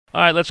All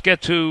right, let's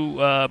get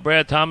to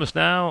Brad Thomas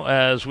now,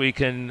 as we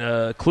can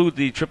include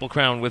the Triple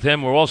Crown with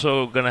him. We're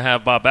also going to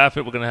have Bob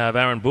Baffert. We're going to have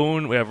Aaron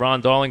Boone. We have Ron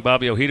Darling,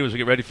 Bobby Ojeda as we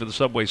get ready for the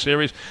Subway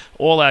Series.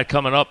 All that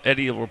coming up.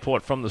 Eddie will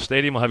report from the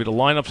stadium. We'll have you the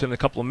lineups in a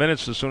couple of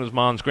minutes as soon as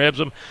Mons grabs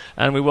them.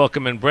 And we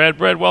welcome in Brad.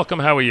 Brad, welcome.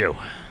 How are you?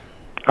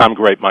 I'm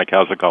great, Mike.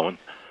 How's it going?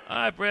 All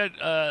right,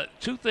 Brad,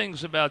 two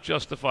things about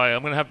Justify.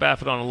 I'm going to have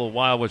Baffert on in a little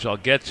while, which I'll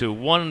get to.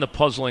 One, the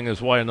puzzling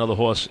is why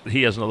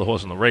he has another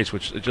horse in the race,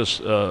 which just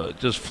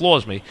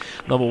floors me,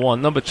 number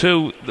one. Number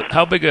two,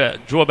 how big a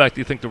drawback do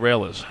you think the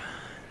rail is?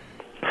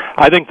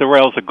 I think the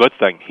rail's a good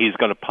thing. He's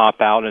going to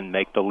pop out and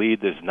make the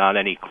lead. There's not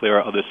any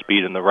clear other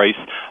speed in the race.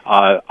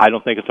 I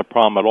don't think it's a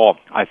problem at all.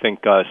 I think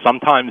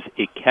sometimes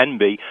it can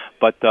be,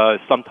 but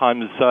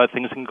sometimes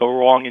things can go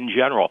wrong in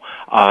general.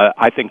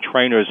 I think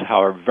trainers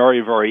are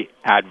very, very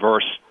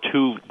adverse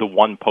to the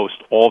one post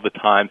all the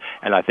time,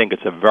 and I think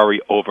it's a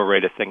very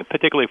overrated thing,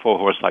 particularly for a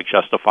horse like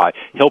Justify.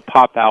 He'll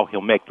pop out,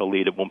 he'll make the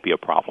lead, it won't be a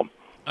problem.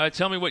 All right,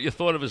 tell me what you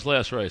thought of his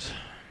last race.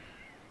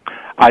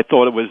 I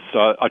thought it was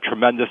a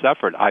tremendous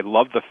effort. I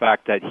love the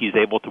fact that he's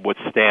able to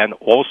withstand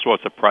all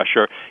sorts of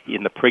pressure.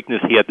 In the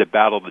Preakness, he had to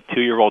battle the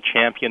 2-year-old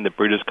champion, the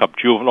Breeders' Cup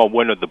Juvenile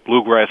winner, the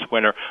Bluegrass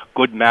winner.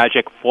 Good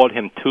Magic fought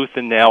him tooth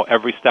and nail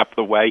every step of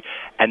the way,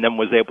 and then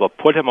was able to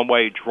put him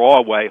away, draw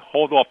away,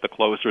 hold off the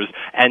closers.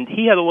 And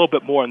he had a little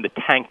bit more in the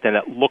tank than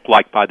it looked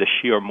like by the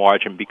sheer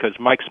margin, because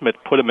Mike Smith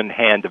put him in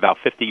hand about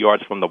 50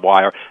 yards from the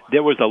wire.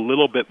 There was a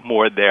little bit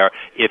more there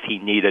if he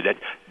needed it.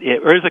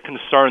 There is a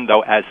concern,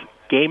 though, as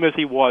game as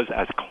he was,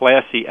 as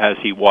classy as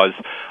he was,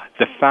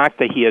 the fact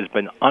that he has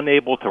been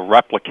unable to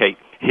replicate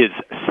his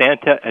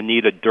Santa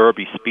Anita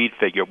Derby speed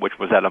figure, which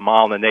was at 1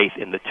 1/8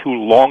 in the two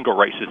longer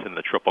races in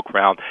the Triple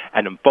Crown,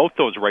 and in both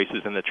those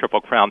races in the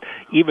Triple Crown,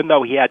 even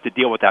though he had to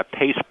deal with that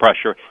pace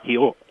pressure, he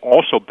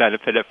also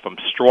benefited from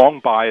strong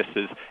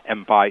biases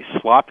and by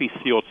sloppy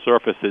sealed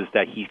surfaces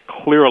that he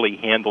clearly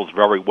handles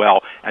very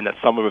well, and that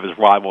some of his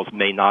rivals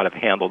may not have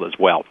handled as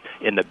well.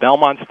 In the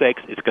Belmont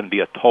Stakes, it's going to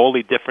be a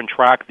totally different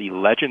track, the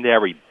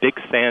legendary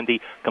Big Sandy,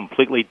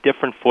 completely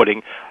different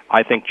footing.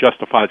 I think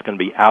Justify is going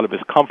to be out of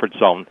his comfort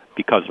zone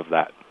because of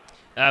that.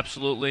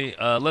 Absolutely.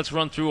 Let's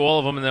run through all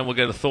of them, and then we'll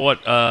get a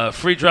thought.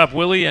 Free Drop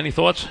Willie, any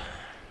thoughts?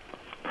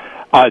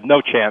 No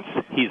chance.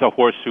 He's a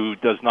horse who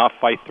does not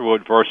fight through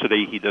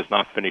adversity. He does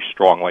not finish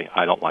strongly.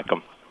 I don't like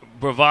him.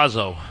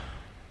 Bravazzo.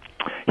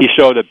 He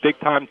showed a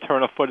big-time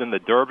turn of foot in the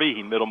Derby.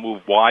 He middle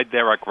moved wide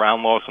there at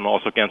ground loss and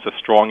also against a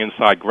strong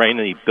inside grain,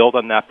 and he built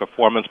on that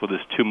performance with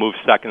his 2-move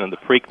second in the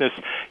Preakness.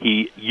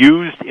 He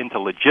used into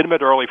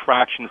legitimate early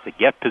fractions to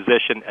get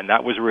position, and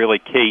that was really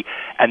key.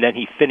 And then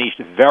he finished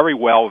very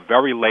well,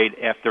 very late,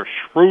 after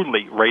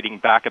shrewdly rating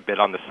back a bit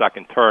on the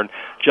second turn.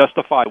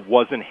 Justify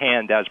was in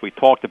hand, as we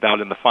talked about,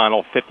 in the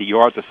final 50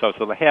 yards or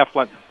so the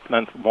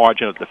half-length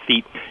margin of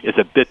defeat is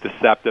a bit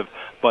deceptive.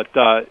 But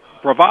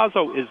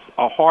Bravazzo is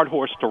a hard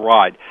horse to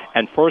ride,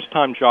 and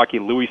first-time jockey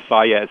Luis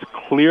Saez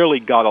clearly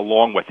got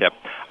along with him.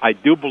 I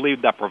do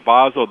believe that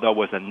Bravazzo, though,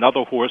 was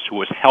another horse who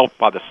was helped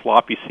by the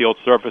sloppy sealed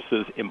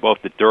surfaces in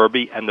both the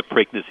Derby and the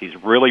Preakness. He's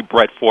really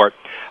bred for it.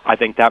 I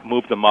think that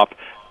moved him up.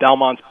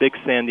 Belmont's Big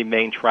Sandy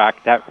main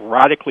track, that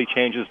radically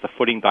changes the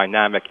footing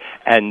dynamic,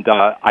 and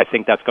I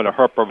think that's going to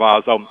hurt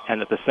Bravazzo.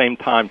 And at the same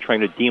time,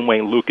 trainer Dean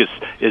Wayne Lucas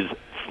is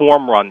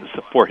form runs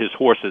for his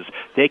horses.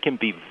 They can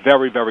be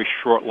very, very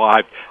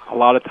short-lived. A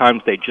lot of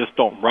times they just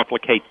don't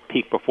replicate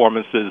peak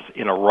performances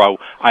in a row.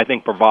 I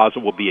think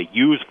Bravazzo will be a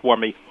use for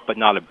me, but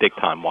not a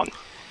big-time one.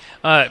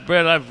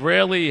 Brad, I've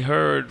rarely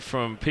heard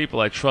from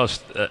people I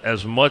trust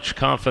as much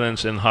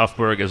confidence in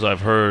Hofburg as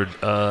I've heard.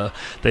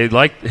 They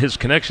liked his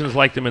connections,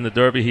 liked him in the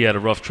Derby. He had a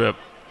rough trip.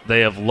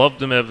 They have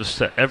loved him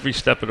every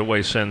step of the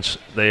way since.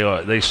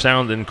 They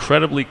sound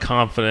incredibly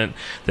confident.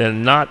 They're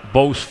not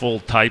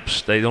boastful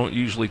types. They don't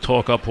usually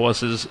talk up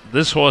horses.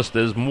 This horse,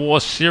 there's more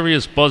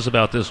serious buzz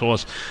about this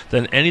horse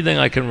than anything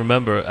I can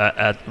remember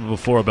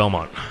before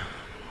Belmont.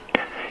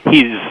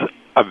 He's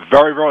a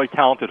very, very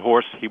talented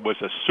horse. He was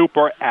a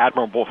super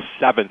admirable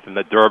 7th in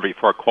the Derby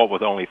for a colt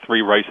with only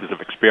 3 races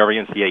of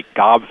experience. He ate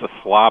gobs of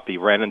slop. He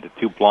ran into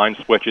 2 blind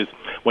switches.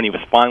 When he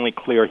was finally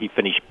clear, he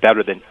finished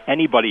better than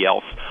anybody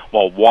else,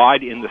 while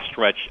wide in the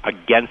stretch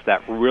against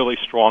that really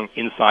strong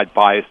inside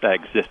bias that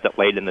existed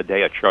late in the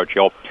day at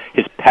Churchill.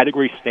 His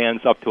pedigree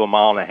stands up to 1.5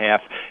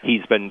 miles.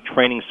 He's been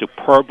training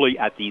superbly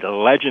at the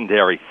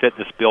legendary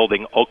fitness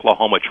building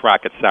Oklahoma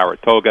track at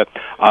Saratoga,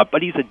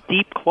 but he's a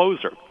deep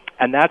closer.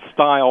 And that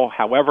style,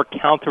 however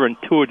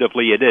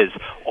counterintuitively it is,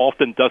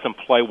 often doesn't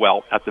play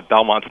well at the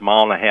Belmont's 1.5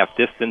 mile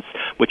distance,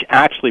 which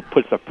actually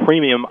puts a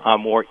premium on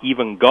more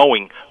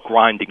even-going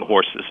grinding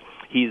horses.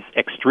 He's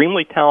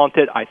extremely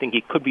talented. I think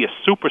he could be a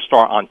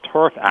superstar on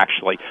turf,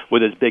 actually,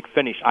 with his big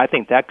finish. I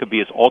think that could be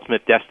his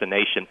ultimate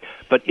destination.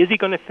 But is he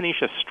going to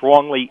finish as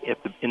strongly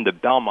in the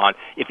Belmont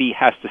if he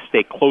has to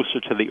stay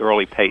closer to the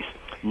early pace?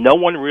 No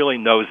one really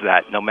knows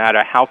that, no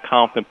matter how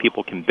confident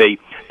people can be.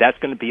 That's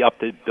going to be up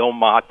to Bill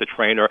Mott, the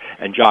trainer,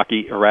 and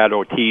jockey Irad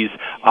Ortiz.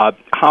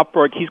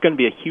 Hofburg, he's going to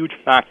be a huge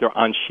factor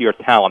on sheer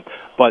talent.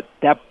 But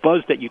that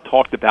buzz that you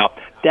talked about,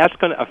 that's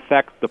going to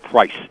affect the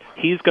price.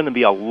 He's going to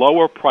be a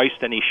lower price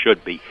than he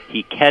should be.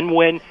 He can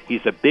win.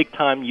 He's a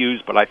big-time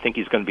use, but I think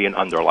he's going to be an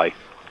underlay.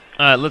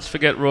 Let's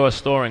forget Raw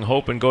Storing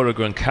Hope and go to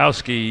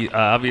Gronkowski.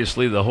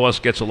 Obviously, the horse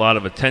gets a lot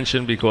of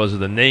attention because of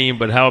the name,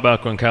 but how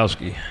about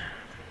Gronkowski?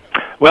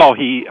 Well,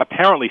 he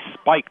apparently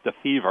spiked the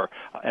fever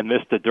and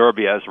missed the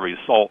Derby as a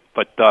result,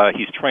 but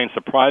he's trained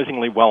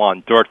surprisingly well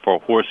on dirt for a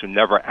horse who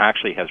never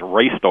actually has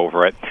raced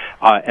over it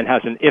and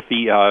has an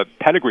iffy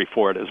pedigree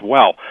for it as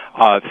well.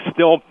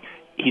 Still,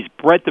 he's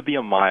bred to be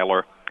a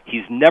miler.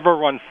 He's never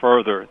run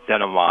further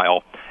than a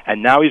mile,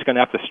 and now he's going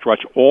to have to stretch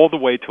all the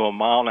way to a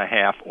mile and a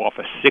half off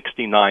a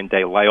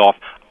 69-day layoff.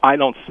 I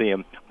don't see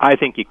him. I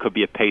think he could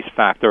be a pace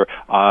factor.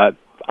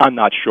 I'm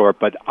not sure,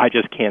 but I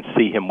just can't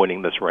see him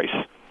winning this race.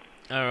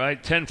 All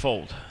right,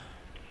 tenfold.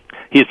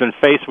 He's been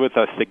faced with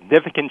a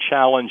significant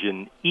challenge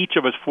in each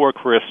of his 4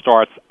 career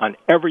starts. On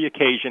every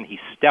occasion, he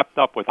stepped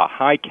up with a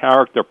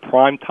high-character,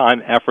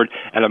 prime-time effort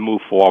and a move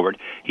forward.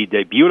 He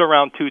debuted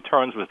around 2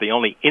 turns, was the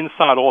only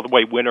inside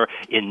all-the-way winner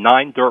in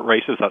 9 dirt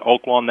races at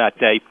Oaklawn that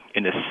day.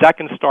 In his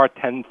second start,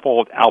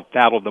 tenfold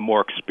outbattled the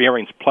more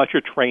experienced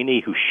Pletcher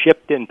trainee who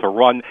shipped in to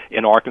run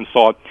in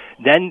Arkansas.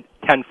 Then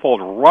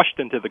tenfold rushed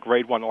into the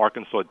Grade 1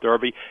 Arkansas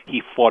Derby.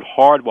 He fought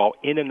hard while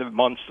in and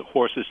amongst the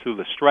horses through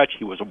the stretch.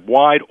 He was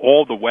wide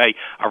all the way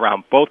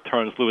around both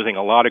turns, losing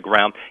a lot of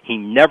ground. He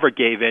never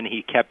gave in.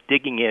 He kept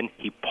digging in.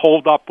 He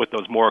pulled up with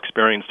those more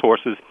experienced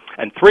horses.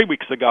 And 3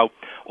 weeks ago,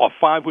 or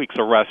 5 weeks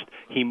of rest,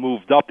 he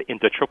moved up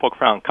into Triple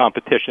Crown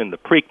competition in the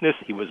Preakness.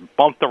 He was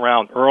bumped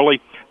around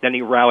early. Then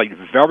he rallied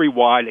very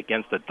wide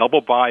against a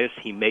double bias.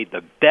 He made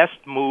the best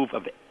move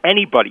of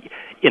anybody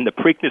in the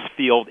Preakness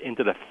field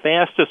into the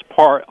fastest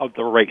part of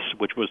the race,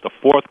 which was the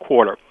 4th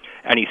quarter.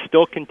 And he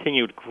still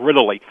continued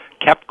grittily,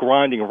 kept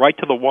grinding right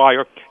to the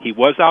wire. He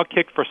was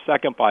outkicked for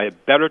second by a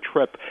better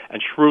trip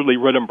and shrewdly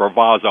ridden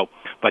Bravazzo.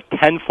 But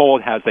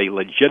tenfold has a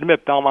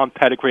legitimate Belmont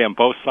pedigree on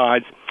both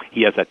sides.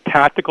 He has a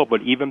tactical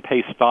but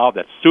even-paced style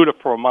that's suited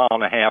for a mile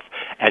and a half,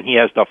 and he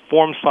has the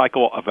form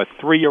cycle of a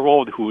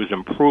 3-year-old who is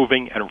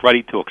improving and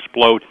ready to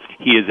explode.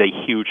 He is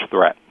a huge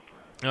threat.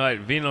 All right,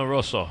 Vino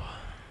Rosso.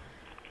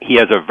 He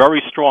has a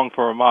very strong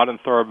for a modern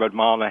thoroughbred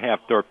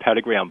mile-and-a-half dirt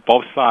pedigree on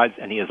both sides,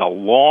 and he has a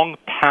long,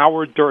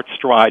 power dirt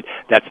stride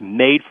that's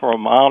made for a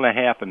mile and a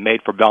half and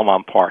made for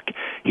Belmont Park.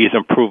 He has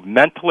improved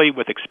mentally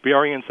with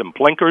experience and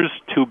blinkers,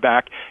 2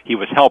 back. He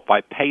was helped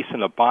by pace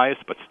and a bias,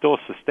 but still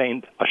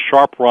sustained a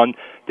sharp run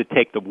to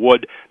take the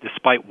wood,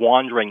 despite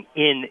wandering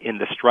in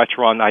the stretch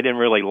run. I didn't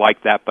really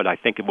like that, but I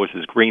think it was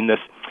his greenness.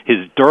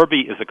 His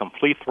Derby is a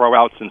complete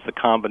throwout since the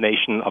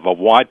combination of a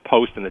wide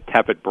post and a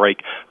tepid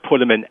break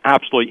put him in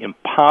absolutely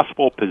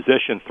impossible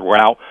position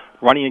throughout,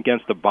 running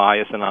against the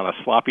bias and on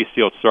a sloppy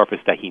sealed surface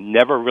that he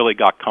never really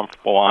got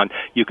comfortable on.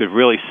 You could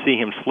really see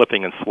him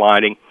slipping and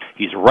sliding.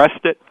 He's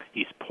rested.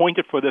 He's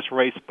pointed for this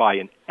race by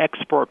an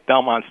expert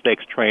Belmont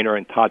Stakes trainer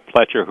in Todd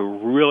Pletcher,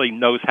 who really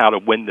knows how to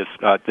win this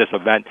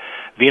event.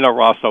 Vino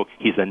Rosso,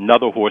 he's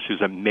another horse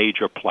who's a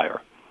major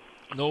player.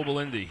 Noble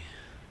Indy.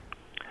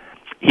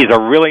 He's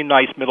a really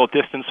nice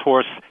middle-distance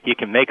horse. He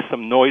can make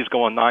some noise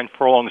going 9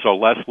 furlongs or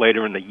less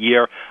later in the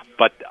year,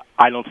 but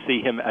I don't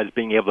see him as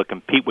being able to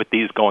compete with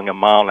these going a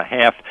mile and a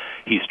half.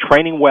 He's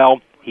training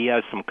well. He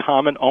has some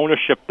common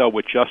ownership, though,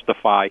 with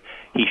Justify.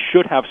 He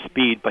should have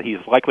speed, but he's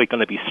likely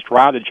going to be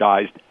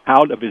strategized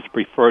out of his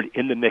preferred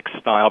in-the-mix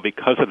style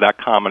because of that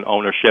common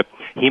ownership.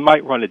 He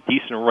might run a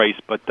decent race,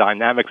 but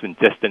dynamics and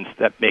distance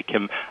that make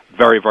him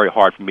very, very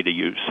hard for me to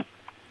use.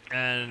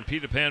 And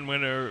Peter Pan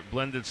winner,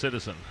 Blended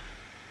Citizen.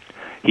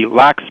 He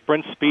lacks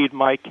sprint speed,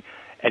 Mike,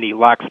 and he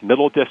lacks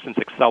middle-distance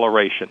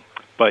acceleration.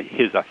 But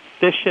his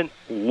efficient,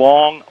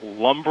 long,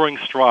 lumbering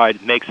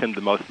stride makes him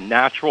the most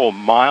natural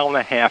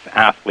mile-and-a-half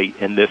athlete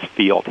in this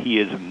field. He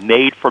is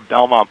made for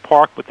Belmont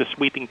Park with the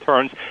sweeping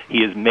turns. He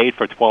is made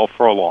for 12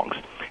 furlongs.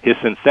 His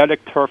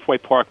synthetic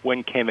Turfway Park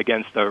win came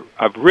against a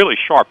really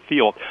sharp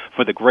field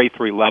for the Grade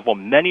 3 level.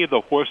 Many of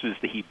the horses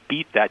that he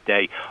beat that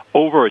day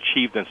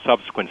overachieved in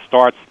subsequent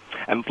starts.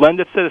 And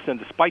Blended Citizen,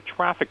 despite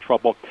traffic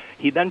trouble,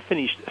 he then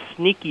finished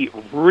sneaky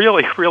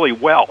really, really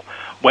well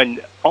when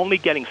only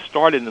getting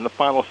started in the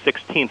final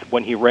 16th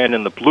when he ran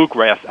in the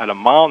bluegrass at a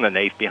mile and an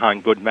eighth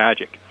behind Good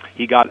Magic.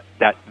 He got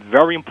that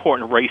very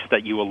important race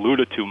that you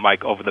alluded to,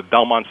 Mike, over the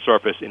Belmont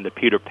surface in the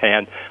Peter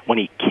Pan. When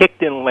he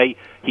kicked in late,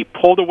 he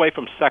pulled away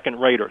from second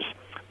raters.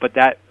 But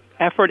that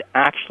effort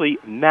actually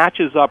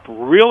matches up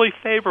really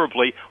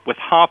favorably with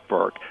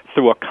Hofburg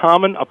through a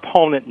common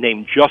opponent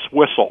named Just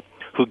Whistle,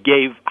 who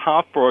gave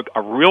Hofburg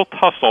a real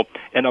tussle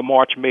in a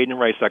March maiden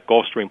race at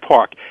Gulfstream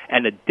Park.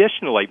 And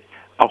additionally,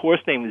 a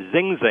horse named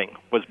Zing Zing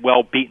was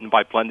well beaten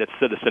by Blended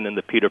Citizen in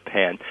the Peter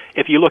Pan.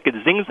 If you look at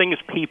Zing Zing's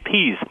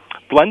PPs,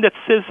 Blended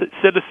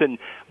Citizen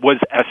was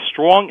as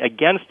strong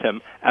against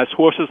him as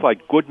horses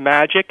like Good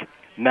Magic,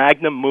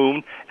 Magnum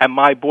Moon, and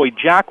my boy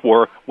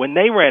Jaguar when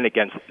they ran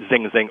against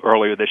Zing Zing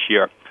earlier this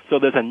year. So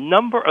there's a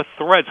number of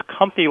threads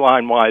company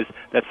line-wise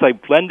that say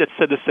Blended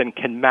Citizen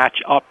can match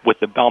up with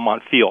the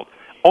Belmont field.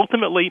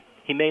 Ultimately,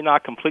 he may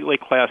not completely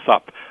class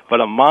up,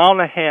 but a mile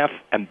and a half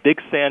and Big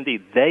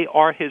Sandy, they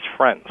are his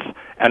friends.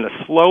 And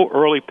a slow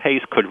early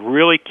pace could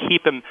really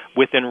keep him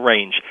within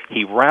range.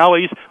 He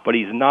rallies, but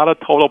he's not a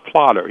total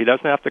plotter. He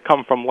doesn't have to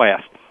come from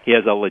last. He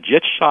has a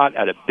legit shot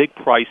at a big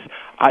price.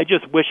 I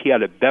just wish he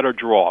had a better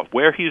draw.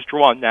 Where he's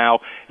drawn now,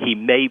 he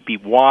may be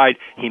wide.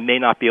 He may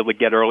not be able to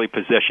get early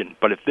position.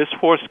 But if this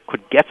horse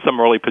could get some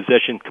early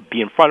position, could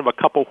be in front of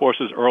a couple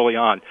horses early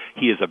on,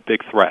 he is a big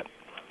threat.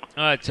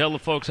 All right, tell the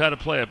folks how to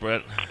play it,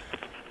 Brett.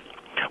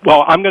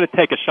 Well, I'm going to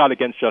take a shot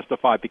against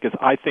Justify because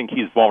I think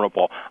he's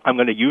vulnerable. I'm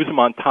going to use him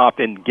on top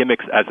in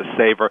gimmicks as a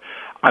saver.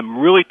 I'm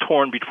really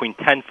torn between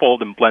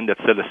Tenfold and Blended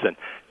Citizen.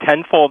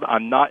 Tenfold,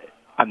 I'm not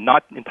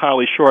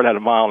entirely sure at a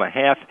mile and a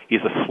half.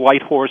 He's a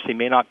slight horse. He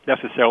may not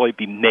necessarily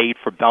be made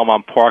for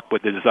Belmont Park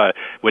with its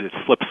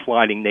slip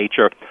sliding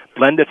nature.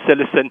 Blended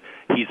Citizen,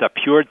 he's a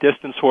pure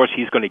distance horse.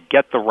 He's going to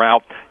get the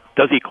route.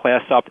 Does he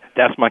class up?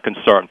 That's my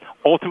concern.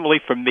 Ultimately,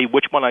 for me,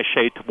 which one I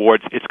shade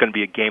towards, it's going to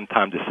be a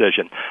game-time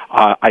decision.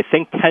 I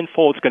think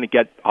Tenfold is going to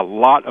get a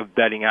lot of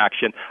betting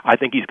action. I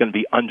think he's going to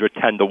be under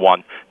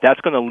 10-1.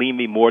 That's going to lean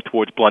me more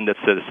towards Blended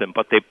Citizen,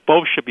 but they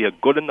both should be a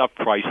good enough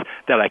price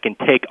that I can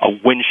take a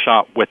win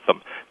shot with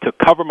them. To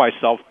cover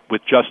myself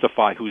with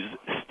Justify, who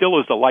still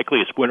is the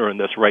likeliest winner in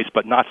this race,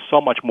 but not so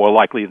much more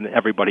likely than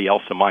everybody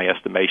else in my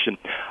estimation,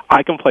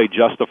 I can play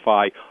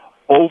Justify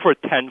over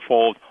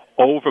Tenfold,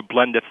 over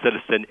Blended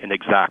Citizen in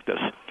exactas.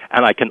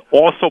 And I can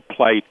also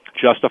play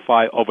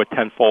Justify over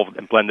Tenfold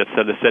and Blended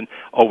Citizen,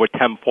 over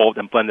Tenfold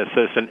and Blended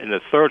Citizen in the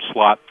third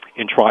slot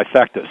in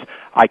trifectas.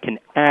 I can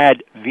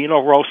add Vino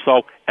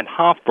Rosso and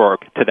Hofburg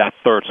to that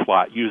third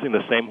slot using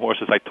the same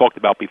horses I talked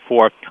about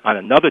before on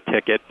another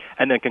ticket,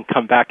 and then can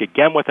come back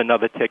again with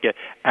another ticket,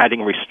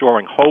 adding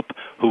Restoring Hope,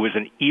 who is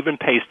an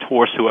even-paced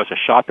horse who has a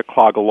shot to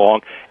clog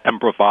along, and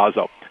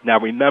Bravazzo. Now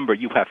remember,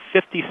 you have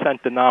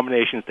 50-cent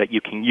denominations that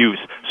you can use,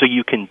 so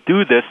you can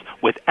do this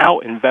without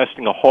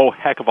investing a whole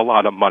heck of a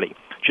lot of money.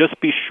 Just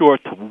be sure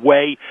to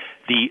weigh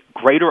the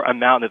greater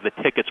amount of the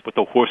tickets with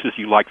the horses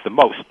you like the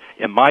most.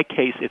 In my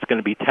case, it's going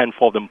to be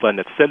Tenfold and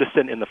Blended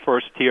Citizen in the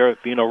first tier,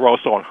 Vino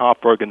Rosso and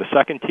Hofburg in the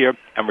second tier,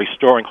 and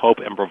Restoring Hope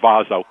and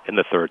Bravazzo in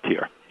the third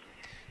tier.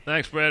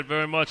 Thanks, Brad,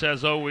 very much.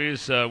 As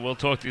always, we'll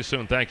talk to you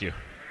soon. Thank you.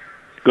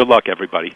 Good luck, everybody.